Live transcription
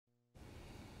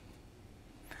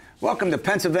Welcome to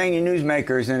Pennsylvania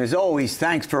Newsmakers, and as always,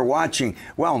 thanks for watching.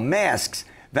 Well, masks,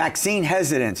 vaccine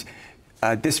hesitance,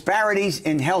 disparities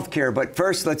in healthcare. But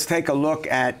first, let's take a look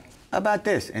at, how about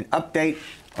this, an update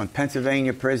on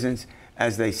Pennsylvania prisons.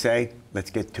 As they say, let's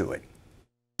get to it.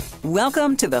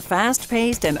 Welcome to the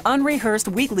fast-paced and unrehearsed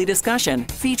weekly discussion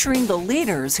featuring the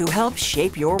leaders who help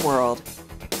shape your world.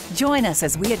 Join us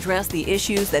as we address the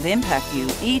issues that impact you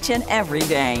each and every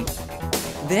day.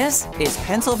 This is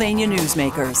Pennsylvania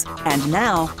Newsmakers. And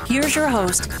now, here's your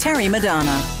host, Terry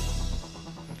Madonna.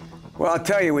 Well, I'll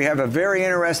tell you, we have a very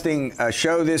interesting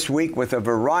show this week with a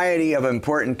variety of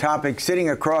important topics.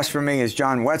 Sitting across from me is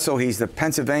John Wetzel. He's the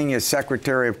Pennsylvania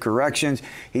Secretary of Corrections.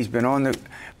 He's been on the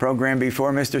program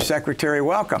before. Mr. Secretary,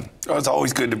 welcome. Oh, it's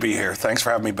always good to be here. Thanks for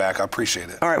having me back. I appreciate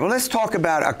it. All right, well, let's talk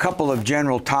about a couple of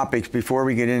general topics before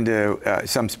we get into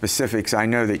some specifics I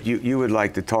know that you would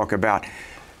like to talk about.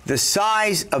 The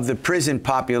size of the prison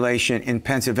population in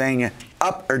Pennsylvania,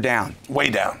 up or down?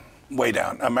 Way down, way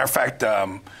down. As a matter of fact,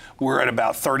 we're at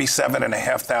about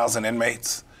 37,500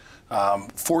 inmates,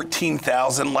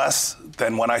 14,000 less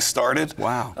than when I started.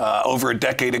 Wow. Over a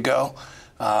decade ago.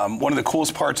 One of the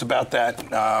coolest parts about that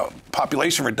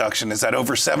population reduction is that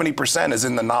over 70% is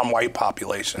in the non-white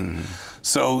population. Mm-hmm.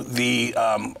 So the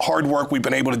hard work we've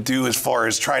been able to do as far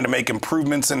as trying to make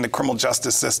improvements in the criminal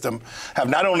justice system have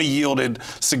not only yielded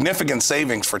significant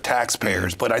savings for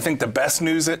taxpayers, but I think the best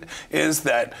news is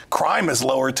that crime is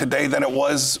lower today than it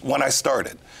was when I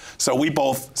started. So we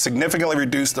both significantly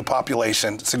reduced the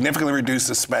population, significantly reduced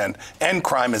the spend, and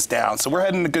crime is down. So we're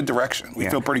heading in a good direction. We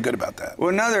feel pretty good about that. Well,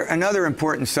 another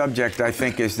important subject, I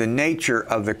think, is the nature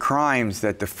of the crimes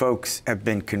that the folks have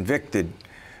been convicted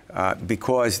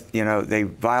because, you know, they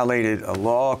violated a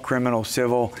law, criminal,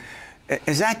 civil.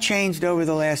 Has that changed over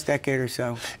the last decade or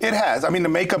so? It has. I mean, the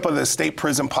makeup of the state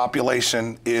prison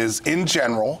population is, in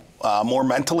general, more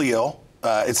mentally ill.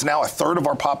 It's now a third of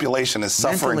our population is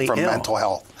suffering from mental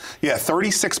health. Yeah,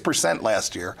 36%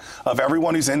 last year of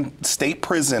everyone who's in state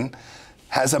prison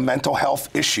has a mental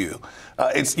health issue.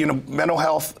 It's, you know, mental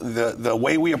health, the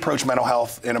way we approach mental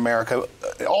health in America,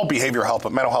 all behavioral health,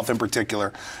 but mental health in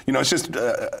particular, you know, it's just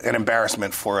an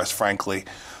embarrassment for us, frankly.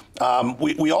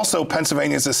 We also,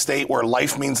 Pennsylvania is a state where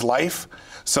life means life.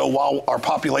 So while our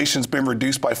population's been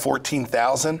reduced by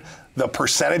 14,000, the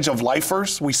percentage of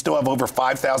lifers, we still have over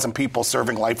 5,000 people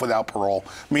serving life without parole,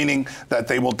 meaning that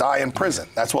they will die in prison.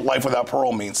 That's what life without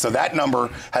parole means. So that number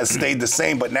has stayed the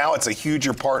same, but now it's a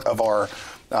huger part of our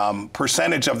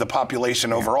percentage of the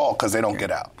population overall because they don't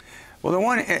get out. Well,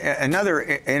 another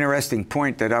interesting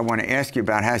point that I want to ask you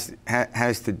about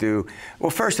has to do,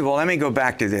 well, first of all, let me go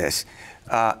back to this.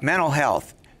 Mental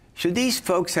health. Should these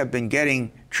folks have been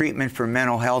getting treatment for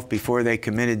mental health before they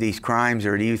committed these crimes,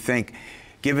 or do you think,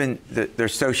 given their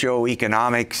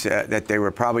socioeconomics, that they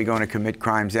were probably going to commit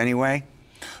crimes anyway?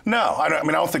 No, I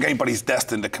don't think anybody's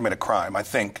destined to commit a crime. I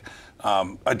think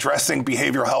addressing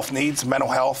behavioral health needs, mental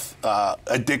health,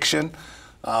 addiction,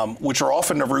 which are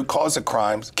often the root cause of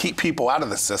crimes, keep people out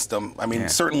of the system. I mean,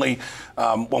 certainly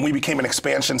when we became an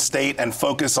expansion state and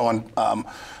focus on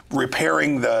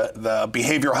repairing the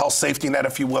behavioral health safety net,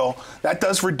 if you will, that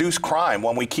does reduce crime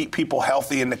when we keep people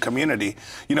healthy in the community.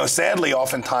 You know, sadly,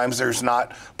 oftentimes there's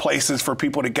not places for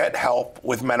people to get help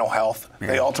with mental health.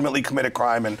 They ultimately commit a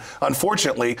crime, and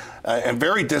unfortunately, and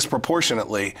very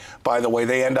disproportionately, by the way,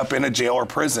 they end up in a jail or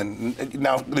prison.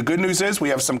 Now, the good news is we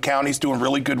have some counties doing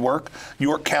really good work.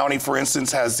 York County, for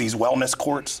instance, has these wellness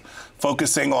courts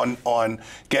focusing on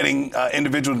getting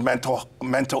individuals with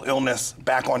mental illness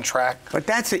back on track. But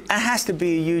that has to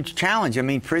be a huge challenge. I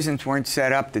mean, prisons weren't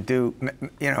set up to do,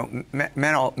 you know,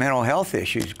 mental health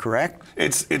issues, correct?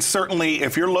 It's certainly,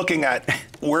 if you're looking at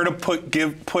where to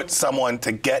put someone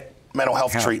to get mental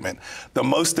health treatment, the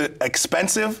most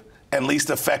expensive and least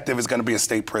effective is going to be a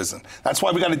state prison. That's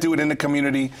why we got to do it in the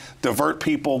community, divert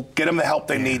people, get them the help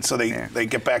they need so they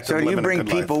get back to living a good life. So you bring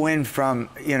people in from,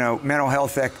 you know, mental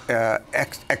health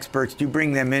experts, do you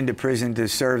bring them into prison to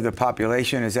serve the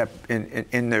population? Is that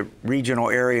in the regional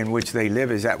area in which they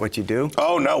live, is that what you do?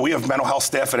 Oh, no, we have mental health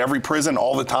staff at every prison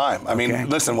all the time. I mean,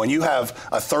 listen, when you have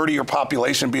a third of your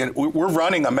population we're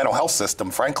running a mental health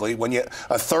system, frankly. When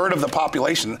a third of the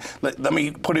population, let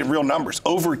me put it in real numbers,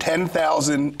 over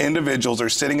 10,000 individuals are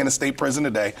sitting in a state prison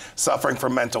today suffering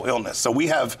from mental illness. So we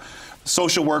have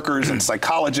social workers and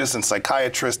psychologists and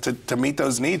psychiatrists to meet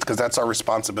those needs because that's our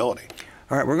responsibility.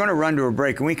 All right, we're going to run to a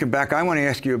break. When we come back, I want to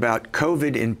ask you about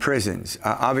COVID in prisons.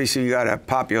 Obviously, you got a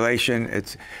population,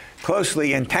 it's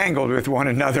closely entangled with one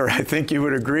another. I think you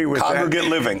would agree with that.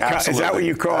 Congregate living, absolutely. Is that what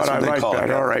you call it? I like that.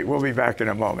 Yeah. All right, we'll be back in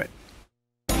a moment.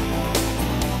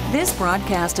 This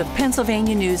broadcast of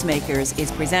Pennsylvania Newsmakers is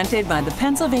presented by the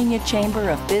Pennsylvania Chamber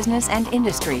of Business and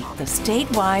Industry, the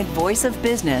statewide voice of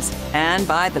business, and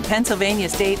by the Pennsylvania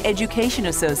State Education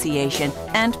Association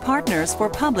and Partners for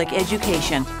Public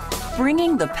Education,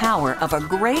 bringing the power of a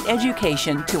great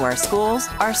education to our schools,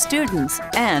 our students,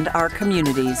 and our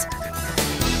communities.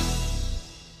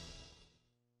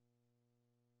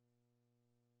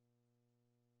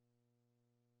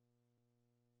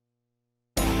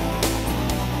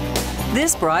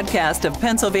 This broadcast of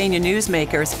Pennsylvania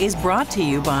Newsmakers is brought to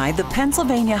you by the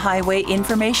Pennsylvania Highway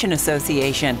Information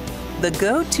Association, the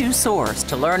go-to source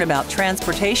to learn about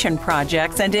transportation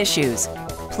projects and issues.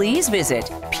 Please visit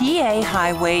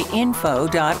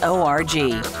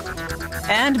pahighwayinfo.org.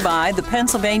 And by the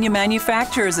Pennsylvania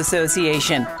Manufacturers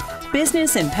Association.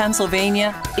 Business in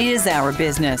Pennsylvania is our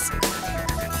business.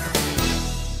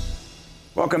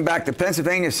 Welcome back to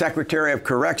Pennsylvania. Secretary of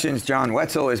Corrections John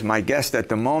Wetzel is my guest at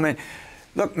the moment.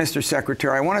 Look, Mr.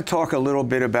 Secretary, I want to talk a little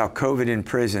bit about COVID in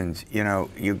prisons. You know,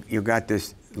 you got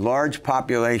this large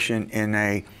population in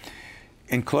a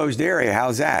enclosed area.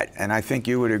 How's that? And I think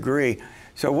you would agree.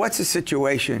 So what's the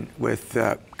situation with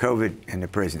COVID in the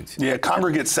prisons? Yeah,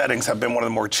 congregate settings have been one of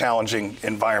the more challenging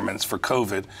environments for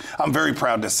COVID. I'm very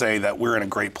proud to say that we're in a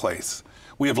great place.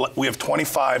 We have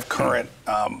 25 current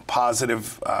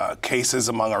positive cases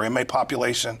among our inmate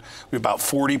population. We have about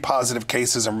 40 positive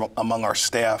cases among our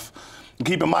staff. And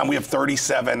keep in mind, we have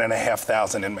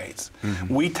 37,500 inmates.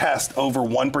 Mm-hmm. We test over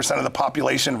 1% of the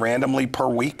population randomly per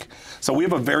week. So we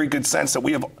have a very good sense that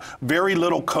we have very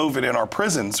little COVID in our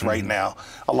prisons right now.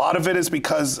 A lot of it is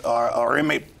because our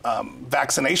inmate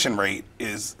vaccination rate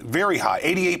is very high.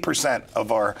 88%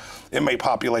 of our inmate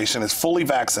population is fully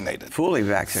vaccinated. Fully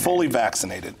vaccinated. Fully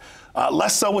vaccinated.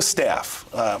 Less so with staff.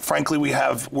 Frankly,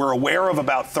 we're aware of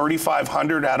about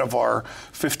 3,500 out of our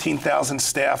 15,000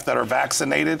 staff that are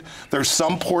vaccinated. There's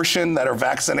some portion that are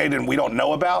vaccinated and we don't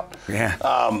know about. Yeah.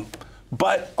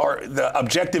 But the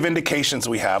objective indications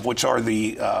we have, which are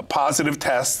the positive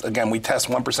tests, again, we test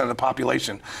 1% of the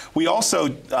population. We also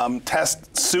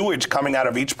test sewage coming out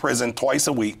of each prison twice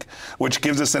a week, which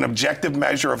gives us an objective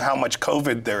measure of how much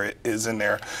COVID there is in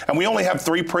there. And we only have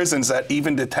 3 prisons that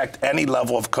even detect any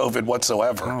level of COVID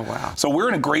whatsoever. Oh, wow. So we're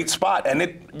in a great spot, and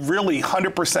it really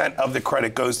 100% of the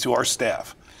credit goes to our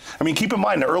staff. I mean, keep in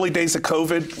mind, the early days of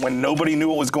COVID, when nobody knew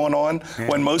what was going on,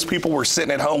 when most people were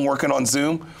sitting at home working on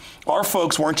Zoom, our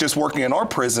folks weren't just working in our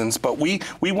prisons, but we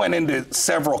went into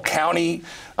several county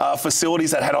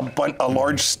facilities that had a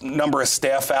large number of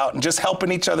staff out and just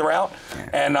helping each other out.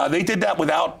 And they did that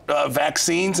without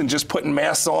vaccines and just putting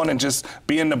masks on and just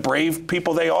being the brave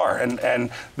people they are.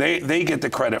 And they get the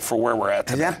credit for where we're at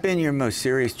today. Has that been your most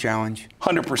serious challenge?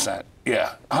 100%.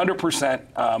 Yeah,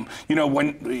 100%. You know,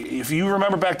 if you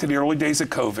remember back to the early days of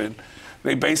COVID,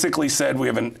 they basically said we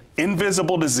have an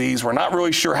invisible disease. We're not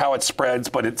really sure how it spreads,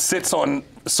 but it sits on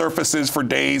surfaces for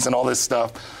days and all this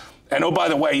stuff. And oh, by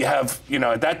the way,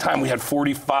 at that time we had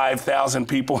 45,000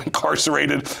 people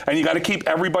incarcerated, and you got to keep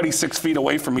everybody 6 feet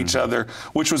away from each other,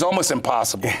 which was almost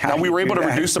impossible. Yeah, now we were able to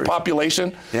reduce the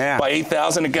population by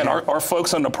 8,000. Again, our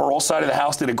folks on the parole side of the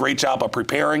house did a great job of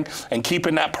preparing and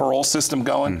keeping that parole system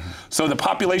going. So the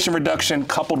population reduction,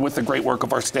 coupled with the great work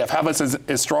of our staff, have us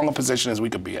as strong a position as we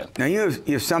could be in. Now you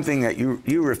have something that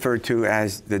you refer to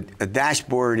as a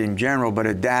dashboard in general, but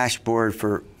a dashboard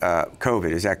for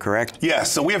COVID. Is that correct? Yes.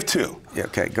 So we have 2. Yeah,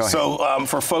 okay, go ahead. So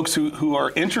for folks who are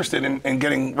interested in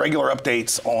getting regular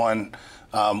updates on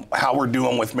how we're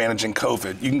doing with managing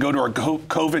COVID, you can go to our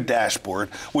COVID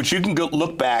dashboard, which you can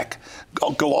look back,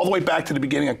 go all the way back to the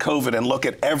beginning of COVID and look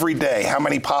at every day, how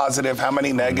many positive, how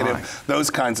many negative, those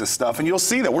kinds of stuff. And you'll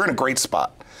see that we're in a great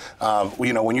spot.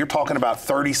 When you're talking about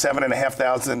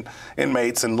 37,500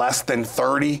 inmates and less than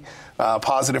 30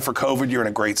 positive for COVID, you're in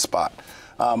a great spot.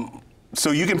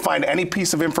 So you can find any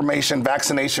piece of information,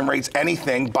 vaccination rates,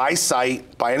 anything by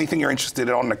site, by anything you're interested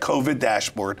in on the COVID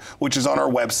dashboard, which is on our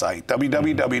website,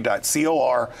 www.cor.pa.gov.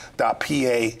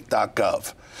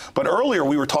 But earlier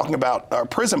we were talking about our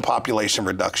prison population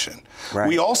reduction. Right.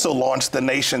 We also launched the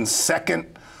nation's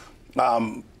second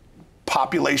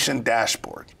population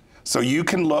dashboard. So you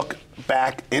can look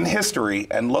back in history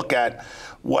and look at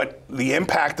what the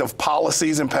impact of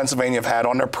policies in Pennsylvania have had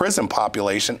on their prison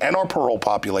population and our parole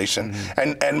population.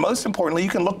 And most importantly, you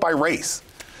can look by race.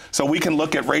 So we can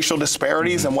look at racial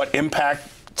disparities and what impact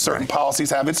certain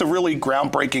policies have. It's a really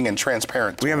groundbreaking and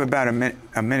transparent. We have about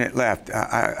a minute left.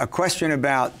 A question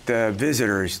about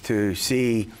visitors to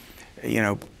see,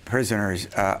 prisoners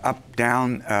up,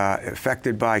 down,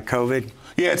 affected by COVID.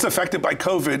 Yeah, it's affected by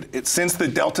COVID. Since the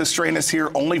Delta strain is here,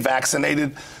 only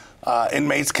vaccinated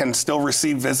inmates can still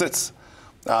receive visits.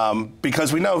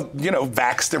 because we know,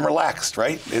 vaxxed and relaxed,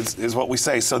 right, is what we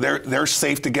say. So they're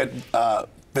safe to get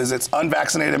visits.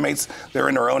 Unvaccinated inmates, they're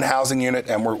in their own housing unit,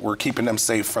 and we're keeping them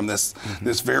safe from this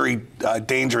very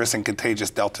dangerous and contagious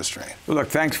Delta strain. Well, look,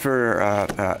 thanks for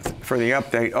the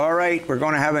update. All right, we're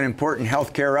going to have an important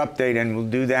healthcare update, and we'll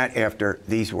do that after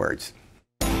these words.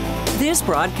 This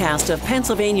broadcast of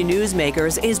Pennsylvania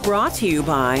Newsmakers is brought to you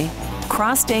by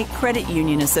Cross-State Credit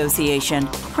Union Association.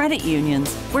 Credit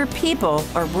unions, where people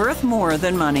are worth more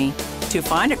than money. To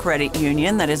find a credit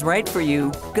union that is right for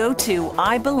you, go to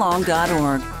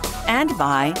ibelong.org. And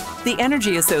by the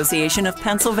Energy Association of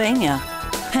Pennsylvania,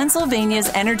 Pennsylvania's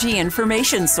energy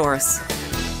information source.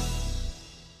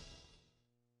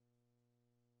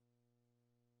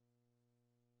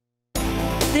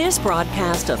 This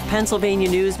broadcast of Pennsylvania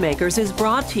Newsmakers is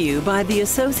brought to you by the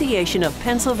Association of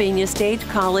Pennsylvania State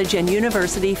College and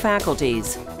University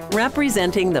Faculties,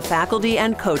 representing the faculty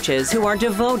and coaches who are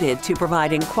devoted to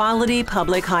providing quality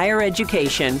public higher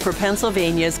education for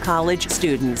Pennsylvania's college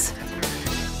students.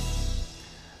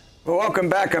 Well, welcome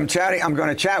back. I'm going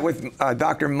to chat with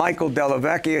Dr. Michael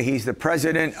DellaVecchia. He's the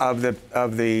president of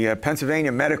the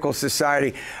Pennsylvania Medical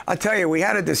Society. I'll tell you, we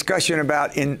had a discussion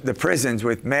about in the prisons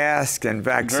with masks and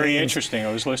vaccines. Very interesting.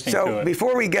 I was listening to it. So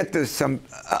before we get to some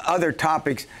other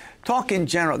topics, talk in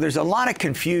general. There's a lot of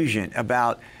confusion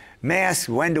about masks,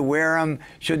 when to wear them,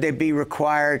 should they be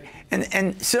required,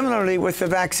 and similarly with the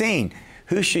vaccine,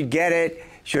 who should get it,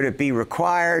 should it be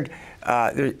required?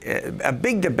 There's a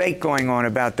big debate going on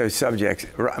about those subjects.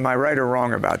 Am I right or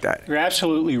wrong about that? You're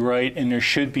absolutely right, and there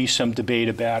should be some debate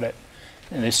about it.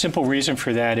 And the simple reason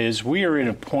for that is we are at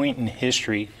a point in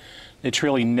history that's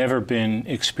really never been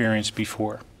experienced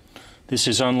before. This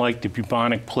is unlike the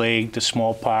bubonic plague, the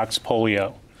smallpox,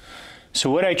 polio. So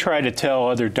what I try to tell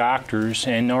other doctors,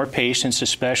 and our patients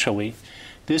especially,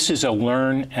 this is a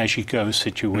learn-as-you-go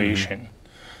situation.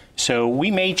 So we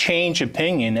may change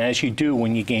opinion as you do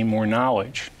when you gain more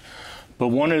knowledge. But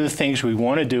one of the things we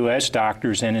want to do as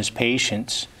doctors and as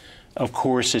patients, of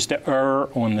course, is to err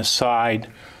on the side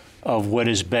of what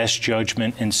is best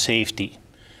judgment and safety.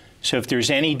 So if there's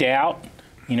any doubt,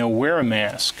 wear a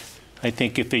mask. I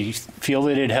think if you feel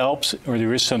that it helps, or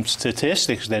there is some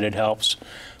statistics that it helps,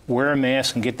 wear a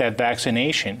mask and get that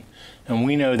vaccination. And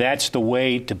we know that's the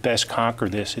way to best conquer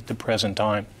this at the present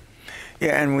time.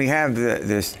 Yeah, and we have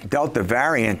this Delta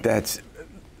variant that's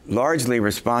largely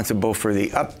responsible for the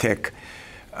uptick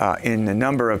in the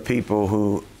number of people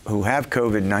who have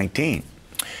COVID-19.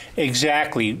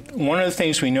 Exactly. One of the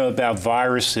things we know about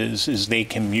viruses is they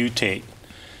can mutate.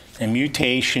 And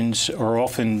mutations are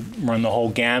often run the whole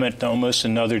gamut to almost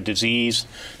another disease,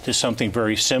 to something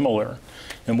very similar.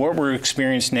 And what we're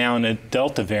experiencing now in the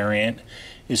Delta variant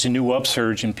is a new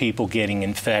upsurge in people getting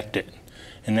infected.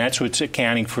 And that's what's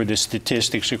accounting for the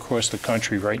statistics across the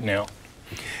country right now.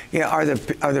 Yeah, are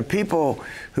the people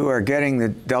who are getting the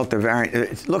Delta variant,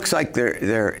 it looks like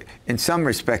they're in some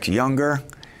respects younger.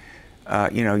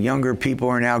 Younger people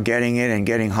are now getting it and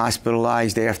getting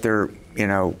hospitalized after,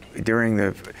 during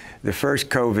the first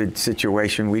COVID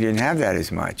situation, we didn't have that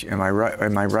as much. Am I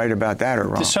right about that or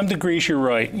wrong? To some degrees, you're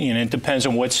right. It depends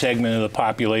on what segment of the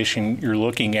population you're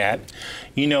looking at.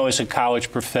 As a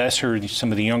college professor,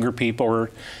 some of the younger people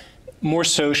are more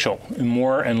social in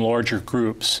more and larger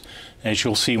groups, as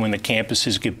you'll see when the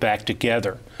campuses get back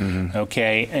together.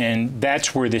 Okay, and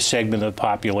that's where this segment of the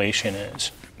population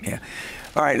is. Yeah.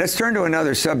 All right, let's turn to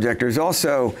another subject. There's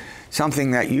also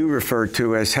something that you refer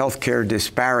to as healthcare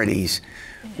disparities.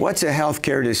 What's a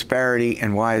healthcare disparity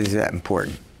and why is that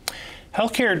important?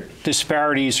 Healthcare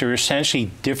disparities are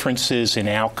essentially differences in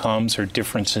outcomes or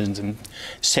differences in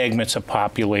segments of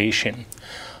population.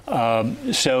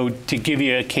 So to give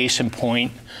you a case in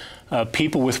point,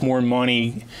 people with more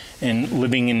money and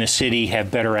living in the city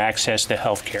have better access to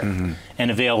healthcare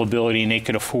and availability, and they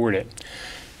could afford it.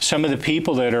 Some of the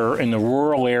people that are in the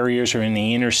rural areas or in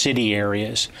the inner city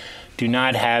areas do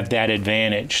not have that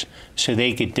advantage, so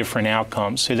they get different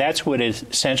outcomes. So that's what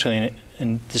essentially a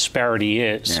disparity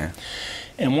is. Yeah.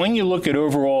 And when you look at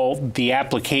overall the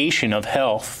application of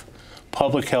health,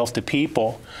 public health to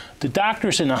people, the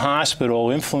doctors in the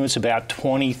hospital influence about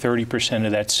 20–30%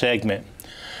 of that segment.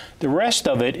 The rest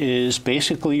of it is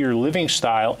basically your living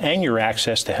style and your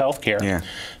access to health care. Yeah.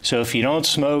 So if you don't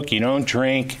smoke, you don't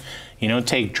drink, you don't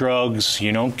take drugs,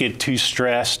 you don't get too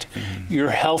stressed, your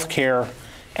health care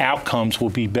outcomes will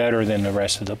be better than the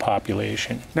rest of the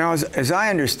population. Now, as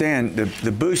I understand,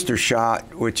 the booster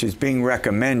shot, which is being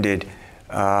recommended,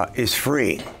 is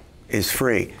free.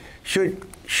 Should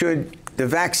the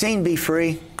vaccine be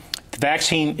free? The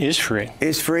vaccine is free.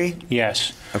 Is free?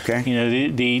 Yes. Okay. You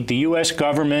know, the U.S.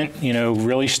 government, you know,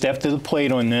 really stepped to the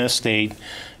plate on this. They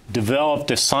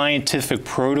developed a scientific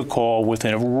protocol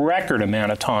within a record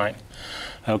amount of time.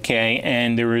 Okay,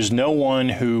 and there is no one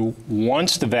who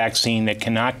wants the vaccine that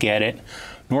cannot get it,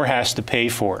 nor has to pay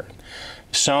for it.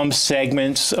 Some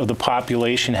segments of the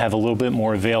population have a little bit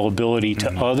more availability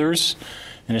to others,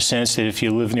 in the sense that if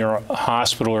you live near a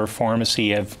hospital or a pharmacy,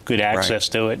 you have good access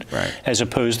to it, as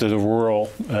opposed to the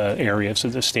rural areas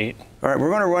of the state. All right,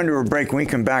 we're going to run to a break. When we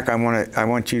come back, I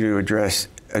want you to address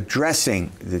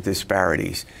addressing the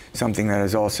disparities, something that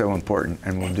is also important,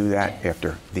 and we'll do that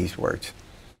after these words.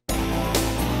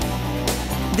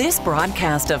 This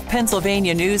broadcast of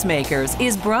Pennsylvania Newsmakers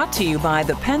is brought to you by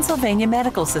the Pennsylvania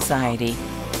Medical Society.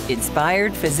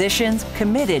 Inspired physicians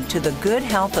committed to the good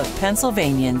health of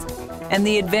Pennsylvanians and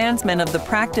the advancement of the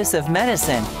practice of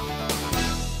medicine.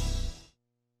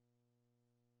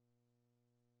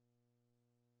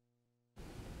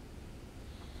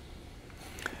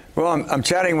 Well, I'm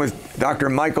chatting with Dr.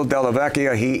 Michael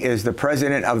DellaVecchia. He is the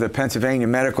president of the Pennsylvania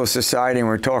Medical Society, and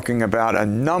we're talking about a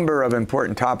number of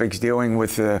important topics dealing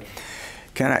with the,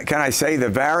 can I say the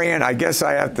variant? I guess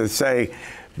I have to say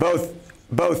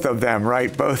both of them,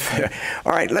 right? Both.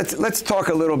 All right, let's talk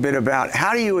a little bit about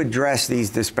how do you address these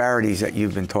disparities that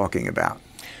you've been talking about?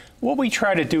 What we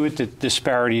try to do with the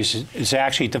disparities is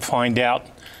actually to find out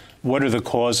what are the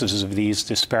causes of these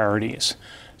disparities.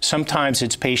 Sometimes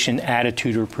it's patient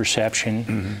attitude or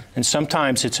perception, and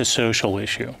sometimes it's a social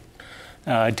issue.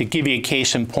 To give you a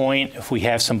case in point, if we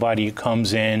have somebody who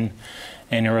comes in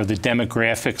and there are the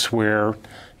demographics where,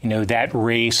 you know, that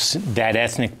race, that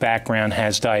ethnic background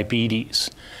has diabetes,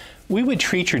 we would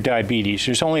treat your diabetes.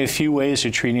 There's only a few ways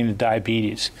of treating the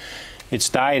diabetes. It's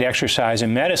diet, exercise,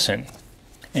 and medicine.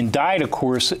 And diet, of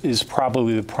course, is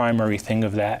probably the primary thing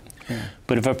of that.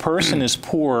 But if a person is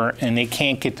poor and they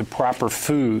can't get the proper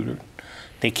food,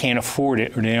 they can't afford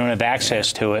it, or they don't have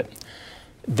access to it,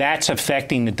 that's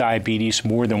affecting the diabetes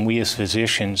more than we as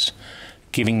physicians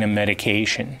giving them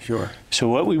medication. Sure. So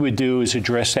what we would do is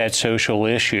address that social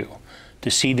issue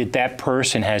to see that that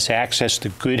person has access to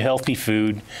good, healthy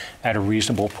food at a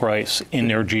reasonable price in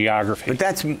their geography. But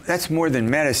that's more than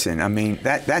medicine. I mean,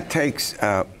 that takes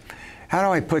how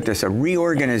do I put this, a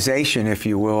reorganization, if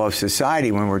you will, of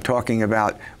society when we're talking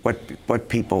about what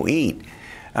people eat.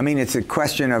 I mean, it's a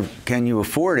question of, can you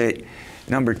afford it?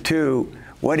 Number two,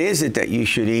 what is it that you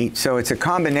should eat? So it's a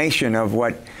combination of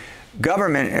what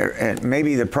government and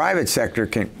maybe the private sector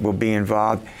will be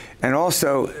involved, and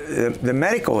also the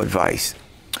medical advice.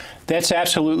 That's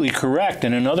absolutely correct.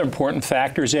 And another important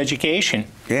factor is education.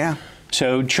 Yeah.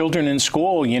 So children in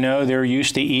school, you know, they're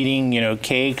used to eating, you know,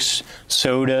 cakes,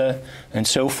 soda, and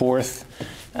so forth.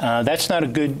 That's not a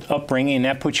good upbringing, and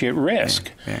that puts you at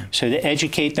risk. Yeah. So to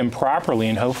educate them properly,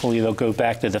 and hopefully they'll go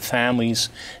back to the families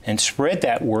and spread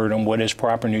that word on what is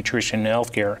proper nutrition and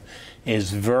health care,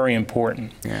 is very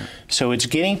important. Yeah. So it's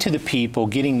getting to the people,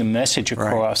 getting the message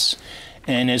across. Right.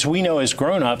 And as we know as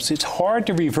grown-ups, it's hard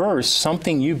to reverse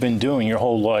something you've been doing your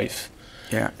whole life.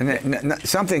 Yeah, and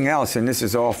something else, and this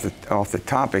is off the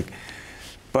topic,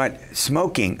 but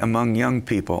smoking among young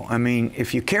people. I mean,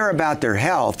 if you care about their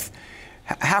health,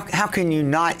 how can you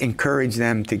not encourage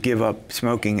them to give up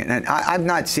smoking? And I've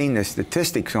not seen the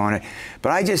statistics on it,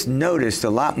 but I just noticed a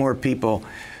lot more people,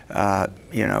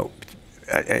 you know,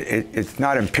 it's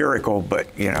not empirical, but,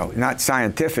 you know, not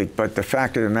scientific, but the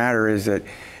fact of the matter is that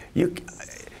you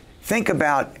think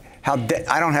about how,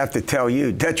 I don't have to tell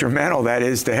you, detrimental that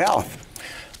is to health.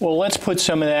 Well, let's put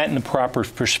some of that in the proper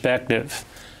perspective.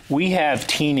 We have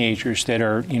teenagers that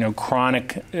are, you know,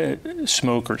 chronic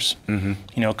smokers, you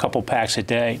know, a couple packs a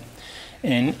day.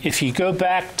 And if you go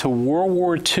back to World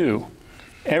War II,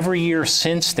 every year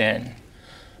since then,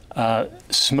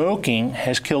 smoking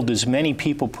has killed as many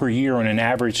people per year on an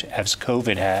average as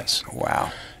COVID has.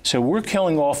 Wow. So we're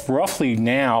killing off roughly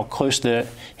now close to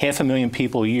 500,000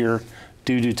 people a year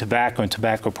due to tobacco and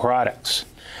tobacco products.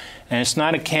 And it's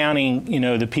not accounting, you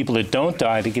know, the people that don't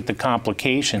die, that get the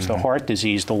complications, the heart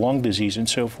disease, the lung disease, and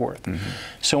so forth.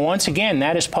 So once again,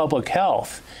 that is public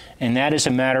health, and that is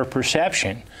a matter of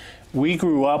perception. We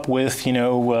grew up with, you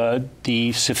know,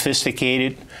 the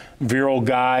sophisticated, virile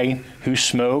guy who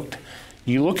smoked.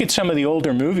 You look at some of the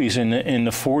older movies in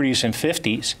the 40s and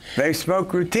 50s. They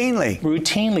smoked routinely.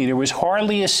 Routinely. There was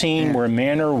hardly a scene where a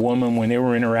man or a woman, when they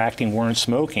were interacting, weren't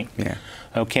smoking. Yeah.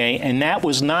 Okay, and that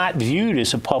was not viewed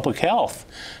as a public health.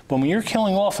 But when you're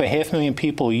killing off 500,000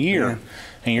 people a year,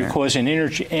 and you're causing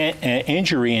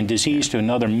injury and disease to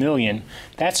another million,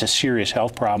 that's a serious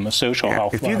health problem, a social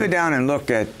health problem. If you go down and look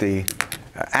at the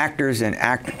actors and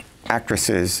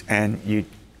actresses, and you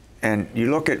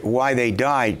look at why they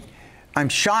died, I'm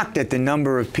shocked at the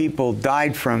number of people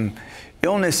died from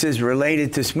illnesses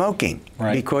related to smoking,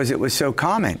 right, because it was so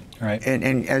common. Right.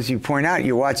 And as you point out,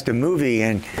 you watched a movie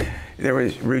and there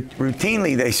was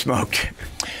routinely they smoked.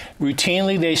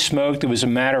 Routinely they smoked. It was a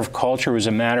matter of culture. It was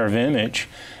a matter of image.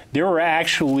 There were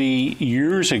actually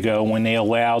years ago when they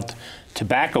allowed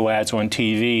tobacco ads on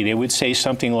TV, they would say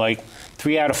something like,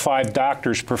 3 out of 5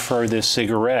 doctors prefer this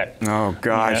cigarette. Oh,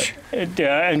 gosh.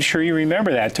 I'm sure you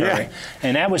remember that, Terry. Yeah.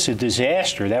 And that was a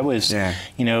disaster. That was,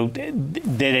 you know,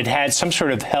 that it had some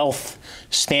sort of health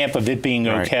stamp of it being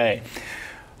okay.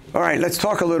 All right, let's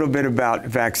talk a little bit about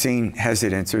vaccine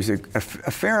hesitance. There's a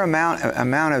fair amount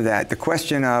of that. The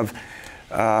question of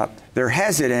they're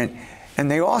hesitant, and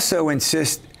they also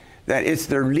insist that it's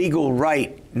their legal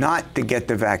right not to get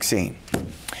the vaccine.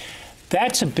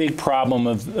 That's a big problem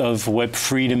of what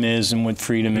freedom is and what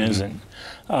freedom isn't.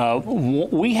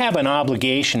 We have an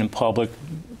obligation in public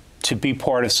to be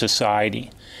part of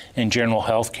society and general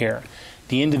health care.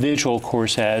 The individual, of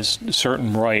course, has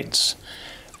certain rights.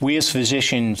 We as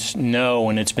physicians know,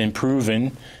 and it's been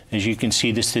proven, as you can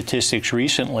see the statistics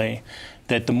recently,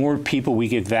 that the more people we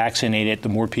get vaccinated, the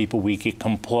more people we get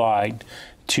complied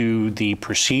to the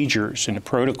procedures and the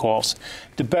protocols,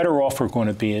 the better off we're going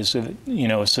to be as a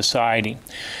society.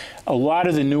 A lot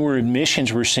of the newer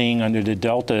admissions we're seeing under the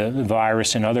Delta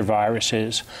virus and other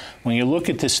viruses, when you look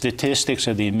at the statistics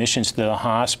of the admissions to the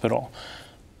hospital,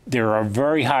 there are a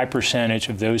very high percentage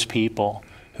of those people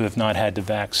who have not had the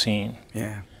vaccine.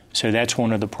 Yeah. So that's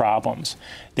one of the problems.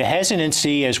 The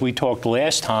hesitancy, as we talked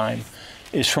last time,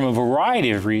 is from a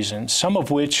variety of reasons, some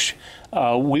of which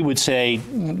we would say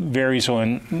varies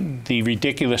on the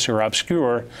ridiculous or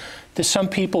obscure, that some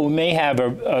people may have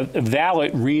a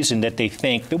valid reason that they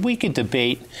think that we could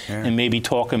debate and maybe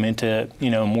talk them into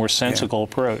a more sensible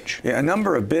approach. Yeah, a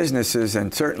number of businesses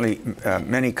and certainly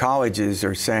many colleges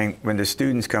are saying when the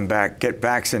students come back, get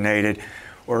vaccinated,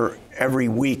 or every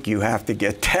week you have to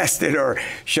get tested or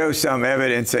show some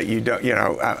evidence that you don't,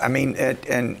 I mean,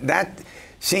 and that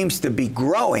seems to be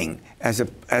growing as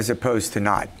opposed to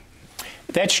not.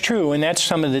 That's true, and that's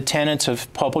some of the tenets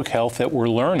of public health that we're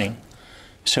learning.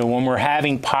 So when we're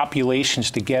having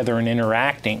populations together and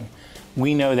interacting,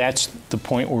 we know that's the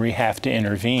point where we have to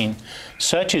intervene,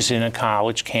 such as in a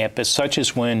college campus, such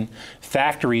as when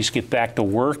factories get back to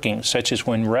working, such as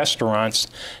when restaurants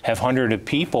have hundreds of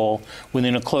people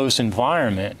within a closed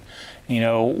environment.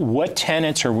 What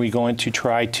tenets are we going to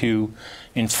try to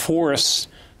enforce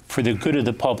for the good of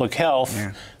the public health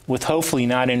with hopefully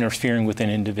not interfering with an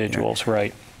individual's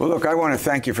right? Well, look, I want to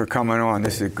thank you for coming on.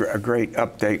 This is a great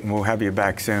update, and we'll have you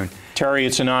back soon. Terry,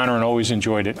 it's an honor and always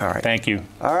enjoyed it. All right. Thank you.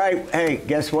 All right. Hey,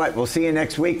 guess what? We'll see you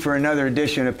next week for another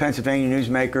edition of Pennsylvania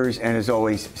Newsmakers, and as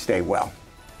always, stay well.